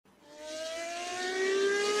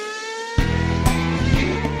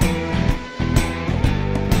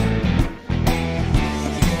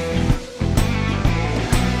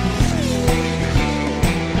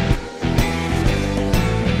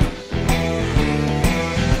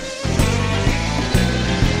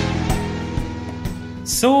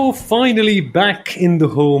So finally back in the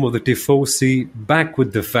home of the Tifosi, back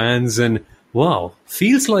with the fans, and wow,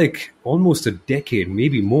 feels like almost a decade,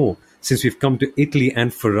 maybe more, since we've come to Italy,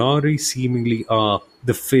 and Ferrari seemingly are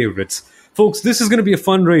the favourites. Folks, this is going to be a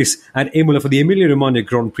fun race at Imola for the Emilia-Romagna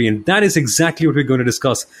Grand Prix, and that is exactly what we're going to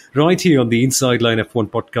discuss right here on the Inside Line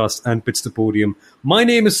F1 podcast and Pits to Podium. My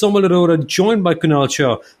name is Somal Arora, joined by Kunal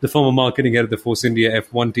Shah, the former marketing head of the Force India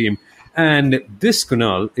F1 team. And this,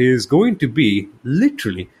 Kunal, is going to be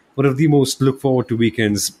literally one of the most look forward to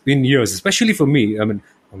weekends in years, especially for me. I mean,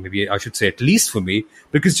 or maybe I should say at least for me,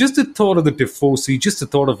 because just the thought of the Tifosi, just the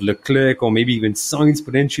thought of Leclerc or maybe even Sainz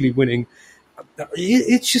potentially winning,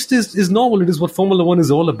 it just is normal. It is what Formula One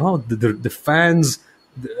is all about. The fans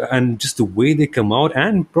and just the way they come out,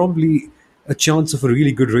 and probably a chance of a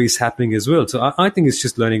really good race happening as well. So I think it's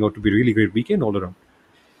just learning out to be a really great weekend all around.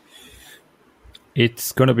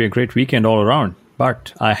 It's going to be a great weekend all around,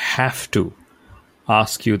 but I have to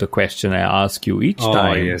ask you the question I ask you each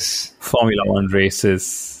time yes. Formula One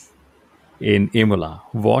races in Imola.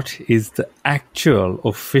 What is the actual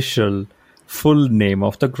official full name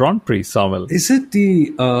of the Grand Prix, Samuel? Is it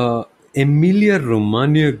the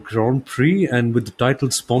Emilia-Romagna Grand Prix and with the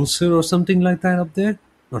title sponsor or something like that up there?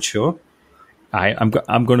 Not sure. I'm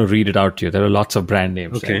going to read it out to you. There are lots of brand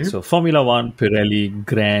names. Okay. Right? So Formula One, Pirelli,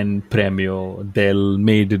 Gran Premio del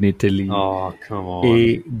Made in Italy. Oh, come on.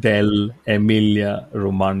 A del Emilia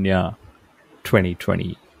Romagna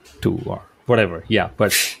 2022 or whatever. Yeah,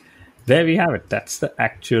 but there we have it. That's the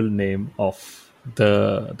actual name of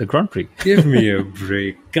the Grand Prix. Give me a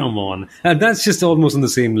break. Come on. And that's just almost on the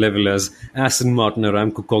same level as Aston Martin,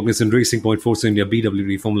 Aramco, Cognizant, Racing Point, Force India,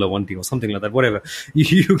 BWD, Formula One team or something like that. Whatever.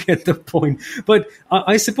 You get the point. But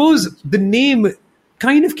I suppose the name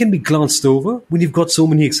kind of can be glanced over when you've got so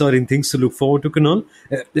many exciting things to look forward to, Kunal.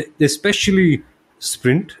 Especially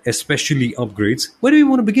sprint, especially upgrades. Where do we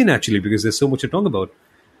want to begin, actually? Because there's so much to talk about.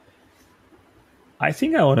 I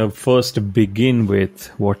think I want to first begin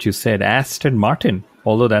with what you said, Aston Martin,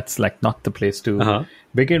 although that's like not the place to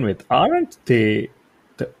begin with. Aren't they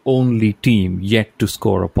the only team yet to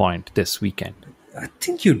score a point this weekend? I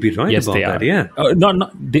think you'd be right about that, yeah.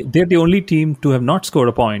 They're the only team to have not scored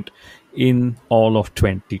a point in all of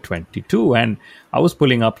 2022. And I was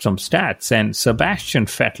pulling up some stats, and Sebastian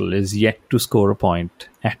Vettel is yet to score a point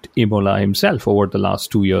at Imola himself over the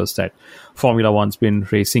last 2 years that Formula One's been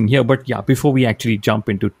racing here. But yeah, before we actually jump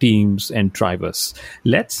into teams and drivers,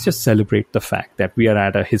 let's just celebrate the fact that we are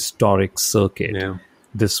at a historic circuit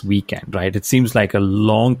this weekend, right? It seems like a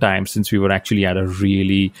long time since we were actually at a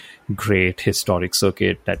really great historic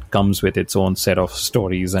circuit that comes with its own set of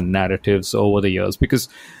stories and narratives over the years, because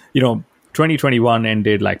 2021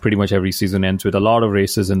 ended like pretty much every season ends with a lot of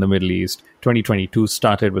races in the Middle East. 2022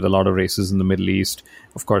 started with a lot of races in the Middle East.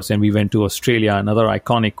 Of course, then we went to Australia, another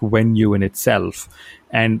iconic venue in itself.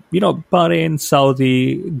 And, Bahrain,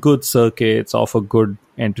 Saudi, good circuits, offer good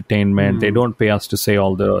entertainment. They don't pay us to say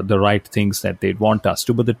all the right things that they'd want us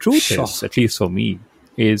to. But the truth is, at least for me,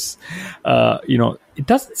 is, it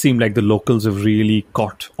doesn't seem like the locals have really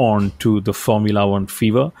caught on to the Formula One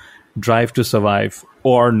fever. Drive to Survive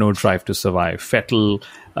or No Drive to Survive. Vettel,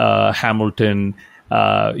 Hamilton,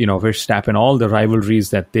 Verstappen, all the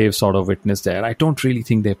rivalries that they've sort of witnessed there. I don't really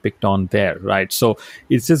think they picked on there, right? So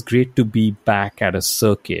it's just great to be back at a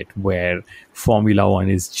circuit where Formula One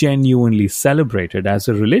is genuinely celebrated as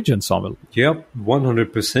a religion, Samuel. Yep,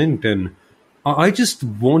 100%. And I just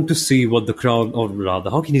want to see what the crowd, or rather,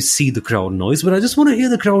 how can you see the crowd noise? But I just want to hear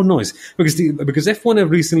the crowd noise because F1 have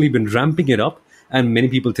recently been ramping it up. And many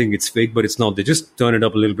people think it's fake, but it's not. They just turn it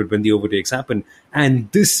up a little bit when the overtakes happen.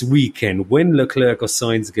 And this weekend, when Leclerc or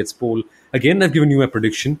Sainz gets pole, again, I've given you my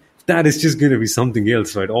prediction. That is just going to be something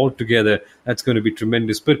else, right? Altogether, that's going to be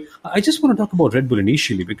tremendous. But I just want to talk about Red Bull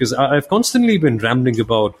initially, because I've constantly been rambling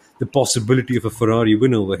about the possibility of a Ferrari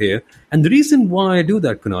win over here. And the reason why I do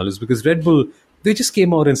that, Kunal, is because Red Bull, they just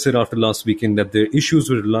came out and said after last weekend that their issues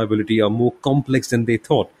with reliability are more complex than they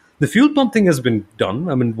thought. The fuel pump thing has been done.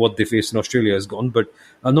 I mean, what they faced in Australia is gone, but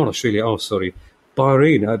not Australia. Oh, sorry.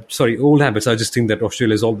 Bahrain. Old habits. I just think that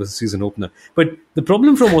Australia is always a season opener. But the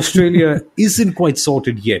problem from Australia isn't quite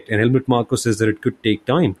sorted yet. And Helmut Marko says that it could take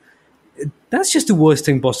time. That's just the worst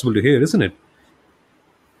thing possible to hear, isn't it?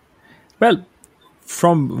 Well,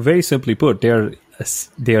 from very simply put, they're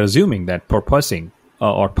assuming that porpoising,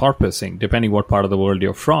 depending what part of the world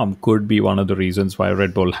you're from, could be one of the reasons why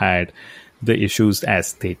Red Bull had the issues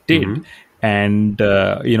as they did. And,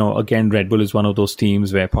 again, Red Bull is one of those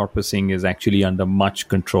teams where porpoising is actually under much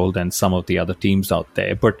control than some of the other teams out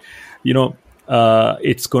there. But,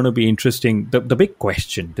 it's going to be interesting. The big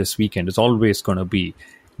question this weekend is always going to be,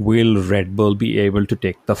 will Red Bull be able to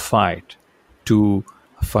take the fight to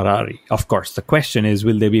Ferrari? Of course, the question is,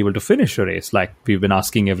 will they be able to finish a race, like we've been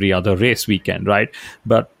asking every other race weekend, right?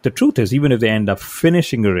 But the truth is, even if they end up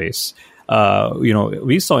finishing a race,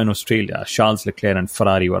 we saw in Australia, Charles Leclerc and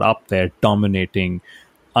Ferrari were up there dominating,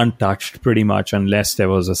 untouched pretty much, unless there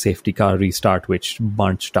was a safety car restart which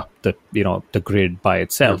bunched up the grid by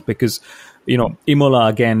itself. Because Imola,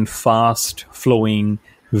 again, fast flowing,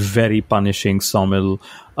 very punishing, Somil.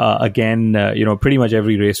 Pretty much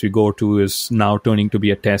every race we go to is now turning to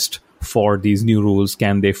be a test for these new rules.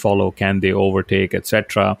 Can they follow? Can they overtake,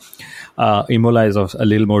 etc.? Imola is a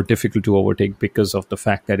little more difficult to overtake because of the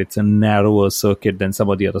fact that it's a narrower circuit than some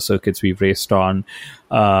of the other circuits we've raced on.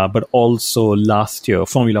 But also last year,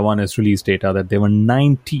 Formula One has released data that there were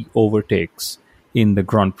 90 overtakes in the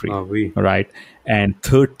Grand Prix, right? And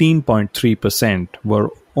 13.3% were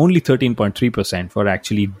only 13.3% were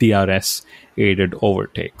actually DRS aided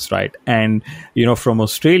overtakes, right? And from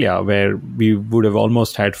Australia, where we would have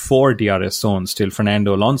almost had 4 DRS zones till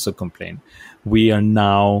Fernando Alonso complained, we are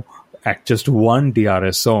now at just 1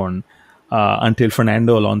 DRS zone until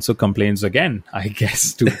Fernando Alonso complains again, I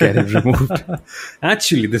guess, to get it removed.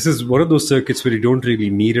 Actually, this is one of those circuits where you don't really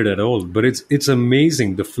need it at all, but it's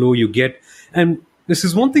amazing the flow you get. And this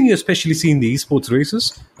is one thing you especially see in the esports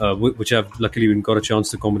races, which I've luckily been got a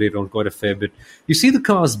chance to accommodate on quite a fair bit. You see the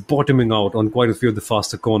cars bottoming out on quite a few of the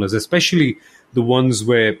faster corners, especially the one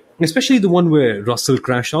where Russell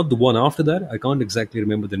crashed out, the one after that. I can't exactly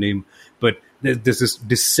remember the name, but there's this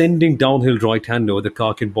descending downhill right-hander where the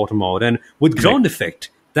car can bottom out. And with ground effect,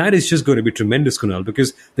 that is just going to be tremendous, Kunal,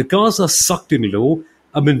 because the cars are sucked in low.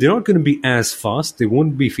 I mean, they're not going to be as fast. They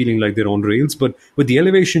won't be feeling like they're on rails. But with the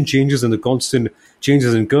elevation changes and the constant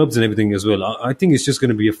changes in curbs and everything as well, I think it's just going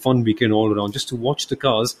to be a fun weekend all around just to watch the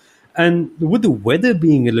cars. And with the weather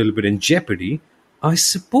being a little bit in jeopardy, I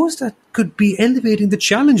suppose that could be elevating the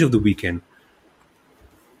challenge of the weekend.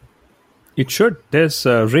 It should. There's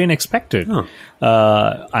rain expected. And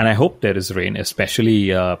I hope there is rain, especially,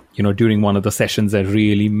 during one of the sessions that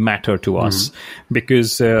really matter to us.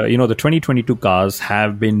 Because, the 2022 cars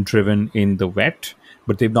have been driven in the wet,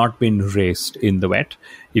 but they've not been raced in the wet.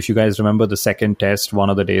 If you guys remember the second test, one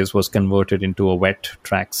of the days was converted into a wet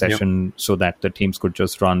track session so that the teams could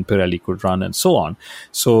just run, Pirelli could run, and so on.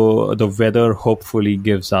 So the weather hopefully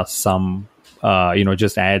gives us some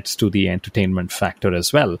just adds to the entertainment factor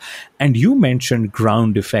as well. And you mentioned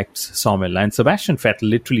ground effects, Somil, and Sebastian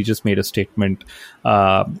Vettel literally just made a statement,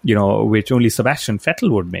 which only Sebastian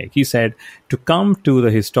Vettel would make. He said, to come to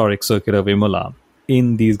the historic circuit of Imola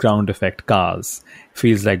in these ground effect cars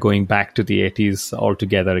feels like going back to the 80s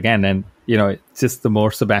altogether again. And, it's just the more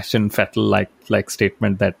Sebastian Vettel like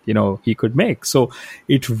statement that, he could make. So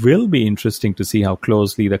it will be interesting to see how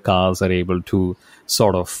closely the cars are able to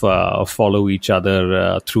sort of follow each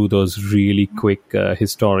other through those really quick,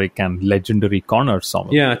 historic and legendary corners.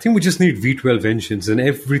 Yeah, I think we just need V12 engines and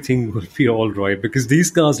everything will be all right because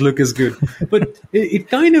these cars look as good. But it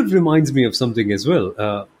kind of reminds me of something as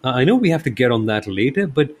well. I know we have to get on that later,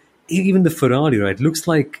 but even the Ferrari, right, looks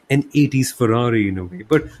like an 80s Ferrari in a way.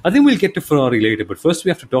 But I think we'll get to Ferrari later. But first we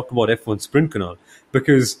have to talk about F1 Sprint, Kunal,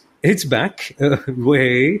 because it's back.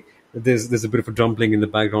 There's a bit of a drum playing in the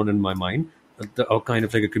background in my mind. Kind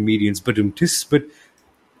of like a comedian's badum-tis. But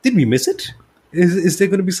did we miss it? Is there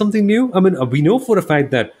going to be something new? I mean, we know for a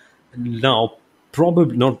fact that now,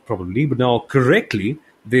 now correctly,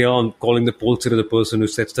 they are calling the pole sitter the person who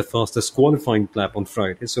sets the fastest qualifying lap on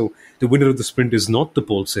Friday. So the winner of the sprint is not the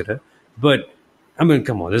pole sitter. But, I mean,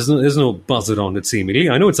 come on, there's no buzz around it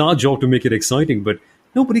seemingly. I know it's our job to make it exciting, but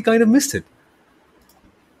nobody kind of missed it.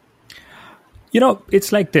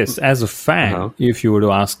 It's like this. As a fan, if you were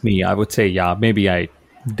to ask me, I would say, yeah, maybe I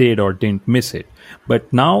did or didn't miss it.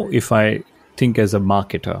 But now if I think as a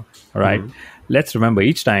marketer, right, let's remember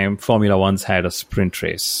each time Formula One's had a sprint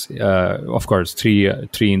race. Of course, three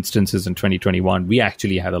instances in 2021, we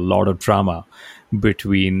actually had a lot of drama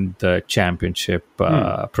between the championship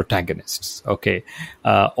protagonists. Okay.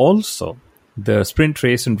 Also, the sprint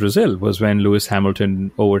race in Brazil was when Lewis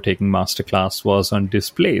Hamilton overtaking Masterclass was on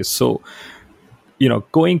display. So,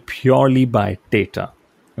 going purely by data,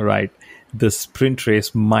 right, the sprint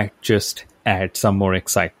race might just add some more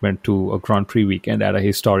excitement to a Grand Prix weekend at a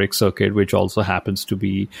historic circuit, which also happens to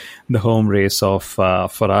be the home race of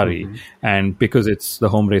Ferrari. And because it's the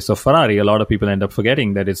home race of Ferrari, a lot of people end up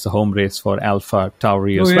forgetting that it's the home race for Alpha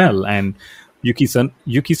Tauri as well. And Yuki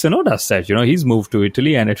Tsunoda said, he's moved to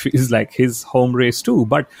Italy and it feels like his home race too.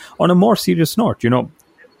 But on a more serious note,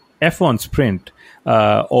 F1 Sprint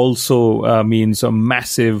also means a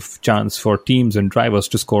massive chance for teams and drivers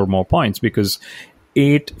to score more points because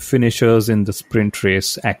 8 finishers in the sprint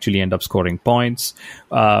race actually end up scoring points,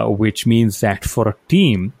 which means that for a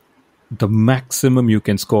team, the maximum you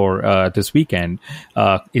can score this weekend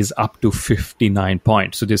is up to 59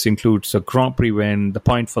 points. So this includes a Grand Prix win, the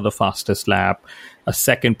point for the fastest lap, a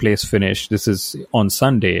second place finish. This is on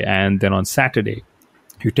Sunday. And then on Saturday,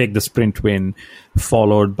 you take the sprint win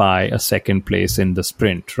followed by a second place in the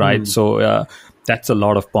sprint, right? So that's a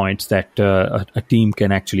lot of points that a team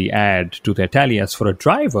can actually add to their tally. As for a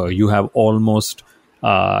driver, you have almost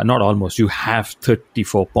not almost, you have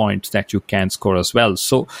 34 points that you can score as well.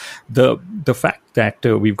 So the fact that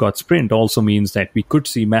we've got sprint also means that we could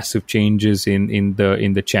see massive changes in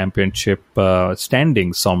the championship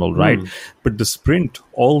standings, Somal, right? But the sprint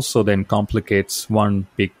also then complicates one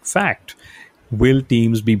big fact. Will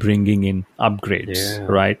teams be bringing in upgrades,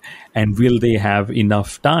 right? And will they have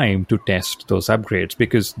enough time to test those upgrades?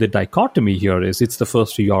 Because the dichotomy here is it's the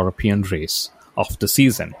first European race of the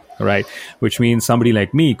season, right? Which means somebody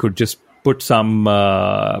like me could just put some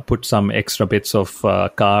extra bits of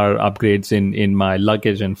car upgrades in my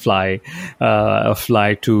luggage and fly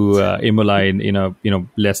to Imola in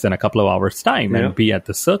less than a couple of hours time and be at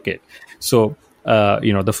the circuit. So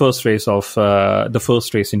the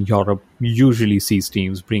first race in Europe usually sees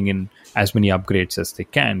teams bring in as many upgrades as they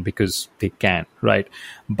can because they can, right?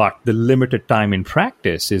 But the limited time in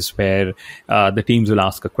practice is where the teams will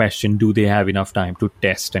ask a question: do they have enough time to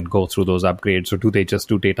test and go through those upgrades, or do they just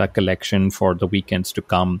do data collection for the weekends to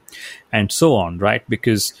come, and so on, right?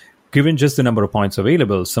 Because given just the number of points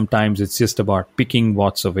available, sometimes it's just about picking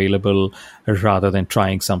what's available rather than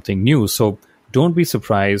trying something new. So don't be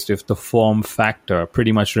surprised if the form factor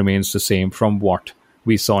pretty much remains the same from what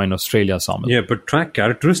we saw in Australia, Samuel. Yeah, but track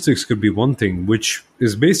characteristics could be one thing, which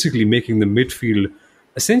is basically making the midfield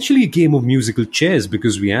essentially a game of musical chairs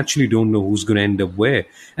because we actually don't know who's going to end up where.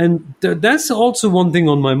 And that's also one thing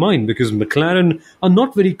on my mind because McLaren are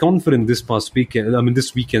not very confident this weekend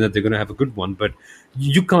that they're going to have a good one, but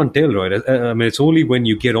you can't tell, right? I mean, it's only when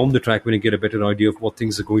you get on the track when you get a better idea of what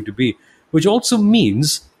things are going to be, which also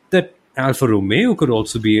means that Alfa Romeo could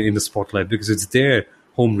also be in the spotlight because it's their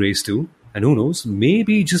home race too. And who knows,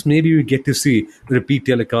 maybe we get to see the repeat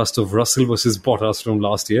telecast of Russell versus Bottas from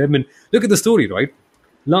last year. I mean, look at the story, right?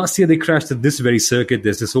 Last year they crashed at this very circuit.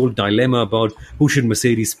 There's this whole dilemma about who should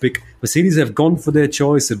Mercedes pick. Mercedes have gone for their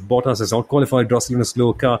choice and Bottas has outqualified Russell in a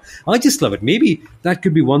slow car. I just love it. Maybe that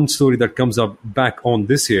could be one story that comes up back on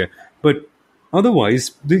this year. But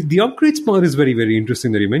otherwise, the upgrades part is very, very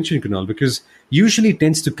interesting that you mentioned, Kunal, because usually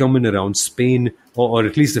tends to come in around Spain or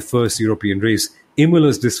at least the first European race.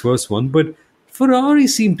 Imola's this first one, but Ferrari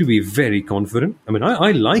seem to be very confident. I mean,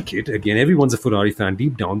 I like it. Again, everyone's a Ferrari fan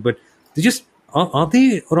deep down, but they just, are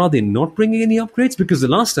they or are they not bringing any upgrades? Because the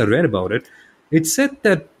last I read about it, it said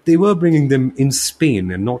that they were bringing them in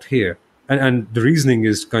Spain and not here. And the reasoning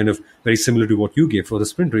is kind of very similar to what you gave for the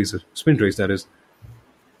sprint race, that is.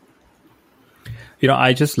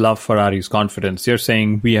 I just love Ferrari's confidence. They're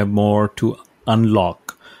saying we have more to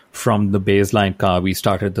unlock from the baseline car we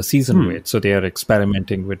started the season with. So they are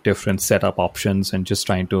experimenting with different setup options and just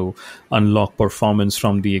trying to unlock performance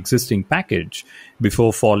from the existing package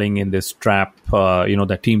before falling in this trap,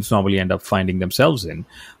 that teams normally end up finding themselves in,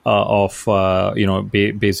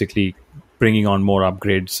 basically bringing on more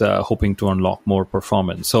upgrades, hoping to unlock more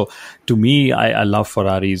performance. So to me, I love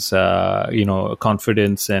Ferrari's,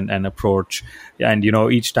 confidence and approach. And,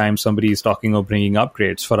 each time somebody is talking of bringing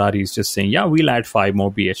upgrades, Ferrari is just saying, yeah, we'll add 5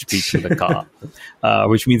 more bhp to the car,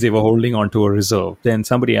 which means they were holding on to a reserve. Then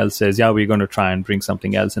somebody else says, yeah, we're going to try and bring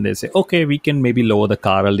something else. And they say, okay, we can maybe lower the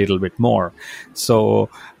car a little bit more. So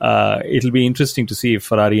it'll be interesting to see if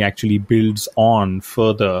Ferrari actually builds on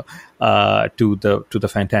further to the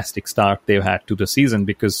fantastic start they've had to the season,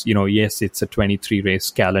 because yes, it's a 23 race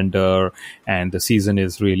calendar and the season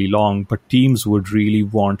is really long, but teams would really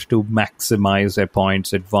want to maximize their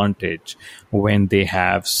points advantage when they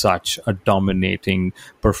have such a dominating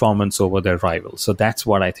performance over their rivals. So that's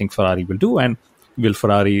what I think Ferrari will do. And will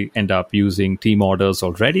Ferrari end up using team orders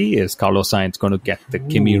already? Is Carlos Sainz going to get the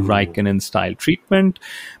Kimi Raikkonen style treatment?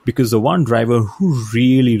 Because the one driver who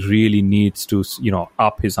really, really needs to,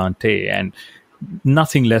 up his ante and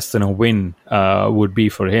nothing less than a win would be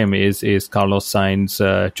for him is Carlos Sainz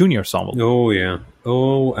Jr. Sommel. Oh, yeah.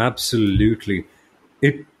 Oh, absolutely.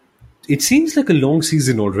 It seems like a long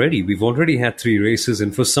season already. We've already had 3 races,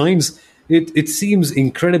 and for Sainz, it seems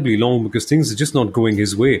incredibly long because things are just not going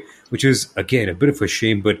his way, which is, again, a bit of a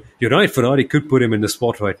shame. But you're right, Ferrari could put him in the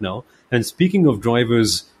spot right now. And speaking of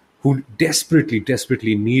drivers who desperately,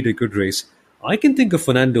 desperately need a good race, I can think of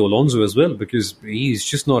Fernando Alonso as well, because he's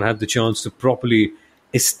just not had the chance to properly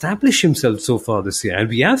establish himself so far this year. And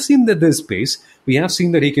we have seen that there's pace. We have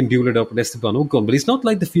seen that he can duel it up with Esteban Ocon, but he's not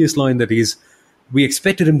like the fierce lion that we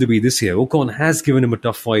expected him to be this year. Ocon has given him a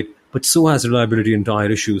tough fight, but so has reliability and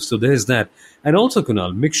tire issues. So there's that. And also,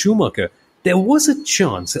 Kunal, Mick Schumacher, there was a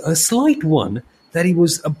chance, a slight one, that he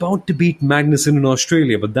was about to beat Magnussen in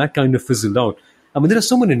Australia, but that kind of fizzled out. I mean, there are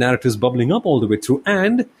so many narratives bubbling up all the way through.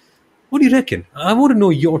 And what do you reckon? I want to know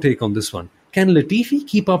your take on this one. Can Latifi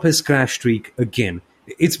keep up his crash streak again?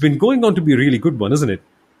 It's been going on to be a really good one, isn't it?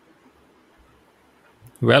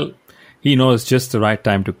 Well, he knows just the right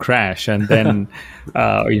time to crash and then,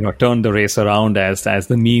 turn the race around, as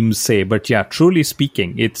the memes say. But yeah, truly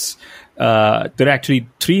speaking, it's there are actually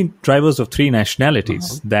three drivers of three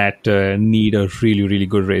nationalities that need a really, really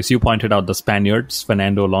good race. You pointed out the Spaniards,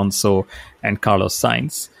 Fernando Alonso and Carlos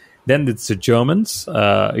Sainz. Then it's the Germans,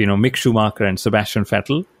 Mick Schumacher and Sebastian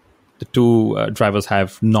Vettel. The two drivers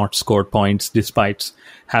have not scored points despite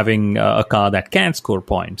having a car that can score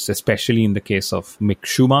points, especially in the case of Mick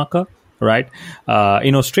Schumacher. Right.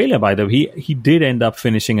 In Australia, by the way, he did end up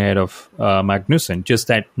finishing ahead of Magnussen, just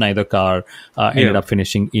that neither car ended up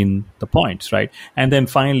finishing in the points. Right. And then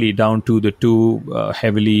finally down to the two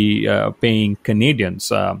heavily paying Canadians,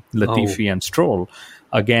 Latifi and Stroll.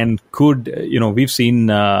 Again, we've seen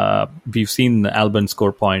Albon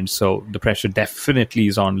score points, so the pressure definitely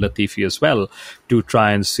is on Latifi as well to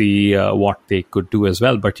try and see what they could do as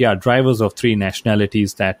well. But yeah, drivers of three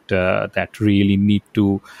nationalities that really need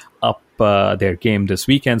to up their game this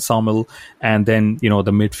weekend, Samuel. And then, the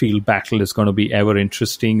midfield battle is going to be ever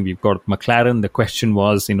interesting. We've got McLaren. The question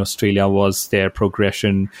was, in Australia, was their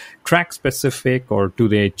progression track specific, or do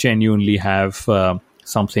they genuinely have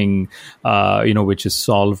something which has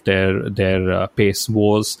solved their pace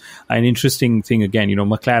woes? An interesting thing again,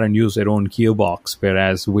 McLaren use their own gearbox,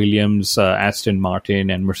 whereas Williams, Aston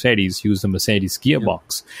Martin and Mercedes use the Mercedes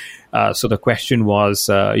gearbox. So the question was,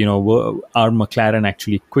 are McLaren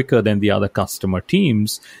actually quicker than the other customer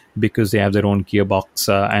teams because they have their own gearbox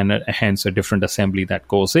and hence a different assembly that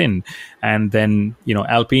goes in? And then,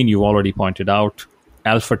 Alpine, you already pointed out,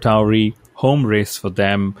 AlphaTauri, home race for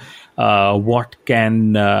them. What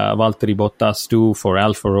can Valtteri Bottas do for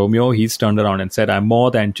Alfa Romeo? He's turned around and said, I'm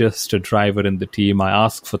more than just a driver in the team. I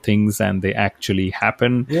ask for things and they actually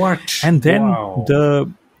happen. What? And then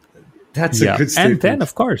That's a good statement. And then,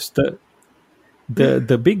 of course, the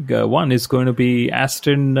big one is going to be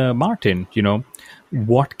Aston Martin.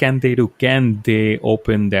 What can they do? Can they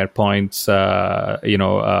open their points,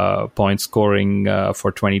 point scoring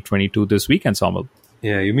for 2022 this weekend, Samuel?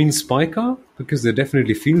 Yeah, you mean Spy Car? Because there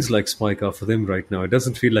definitely feels like Spy Car for them right now. It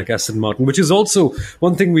doesn't feel like Aston Martin, which is also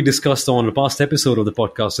one thing we discussed on a past episode of the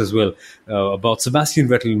podcast as well, about Sebastian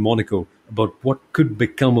Vettel in Monaco, about what could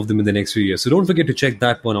become of them in the next few years. So don't forget to check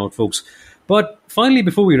that one out, folks. But finally,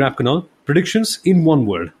 before we wrap, Kunal, predictions in one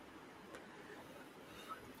word.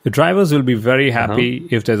 The drivers will be very happy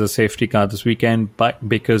if there's a safety car this weekend, but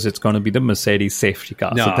because it's going to be the Mercedes safety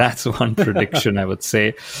car. So that's one prediction I would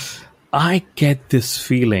say. I get this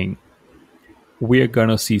feeling we're going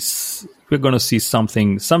to see some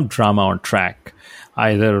drama on track.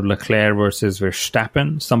 Either Leclerc versus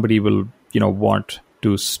Verstappen. Somebody will, want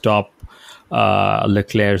to stop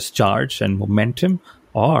Leclerc's charge and momentum.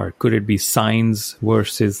 Or could it be Sainz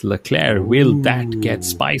versus Leclerc? Will that get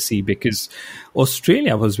spicy? Because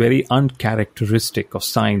Australia was very uncharacteristic of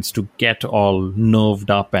Sainz to get all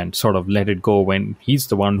nerved up and sort of let it go when he's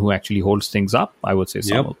the one who actually holds things up, I would say.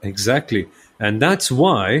 Yep, exactly. And that's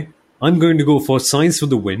why I'm going to go for Sainz for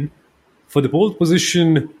the win. For the pole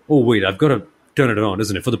position, I've got to turn it around,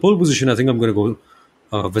 isn't it? For the pole position, I think I'm going to go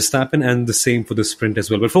Verstappen, and the same for the sprint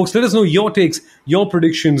as well. But folks, let us know your takes, your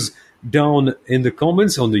predictions down in the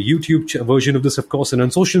comments on the YouTube version of this, of course, and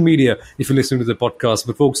on social media if you're listening to the podcast.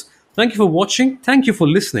 But folks, thank you for watching, thank you for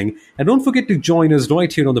listening, and don't forget to join us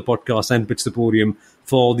right here on the podcast and Pitch the Podium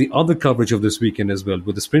for the other coverage of this weekend as well,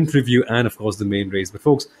 with the sprint review and, of course, the main race. But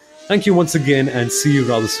folks, thank you once again, and see you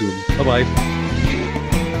rather soon. Bye-bye.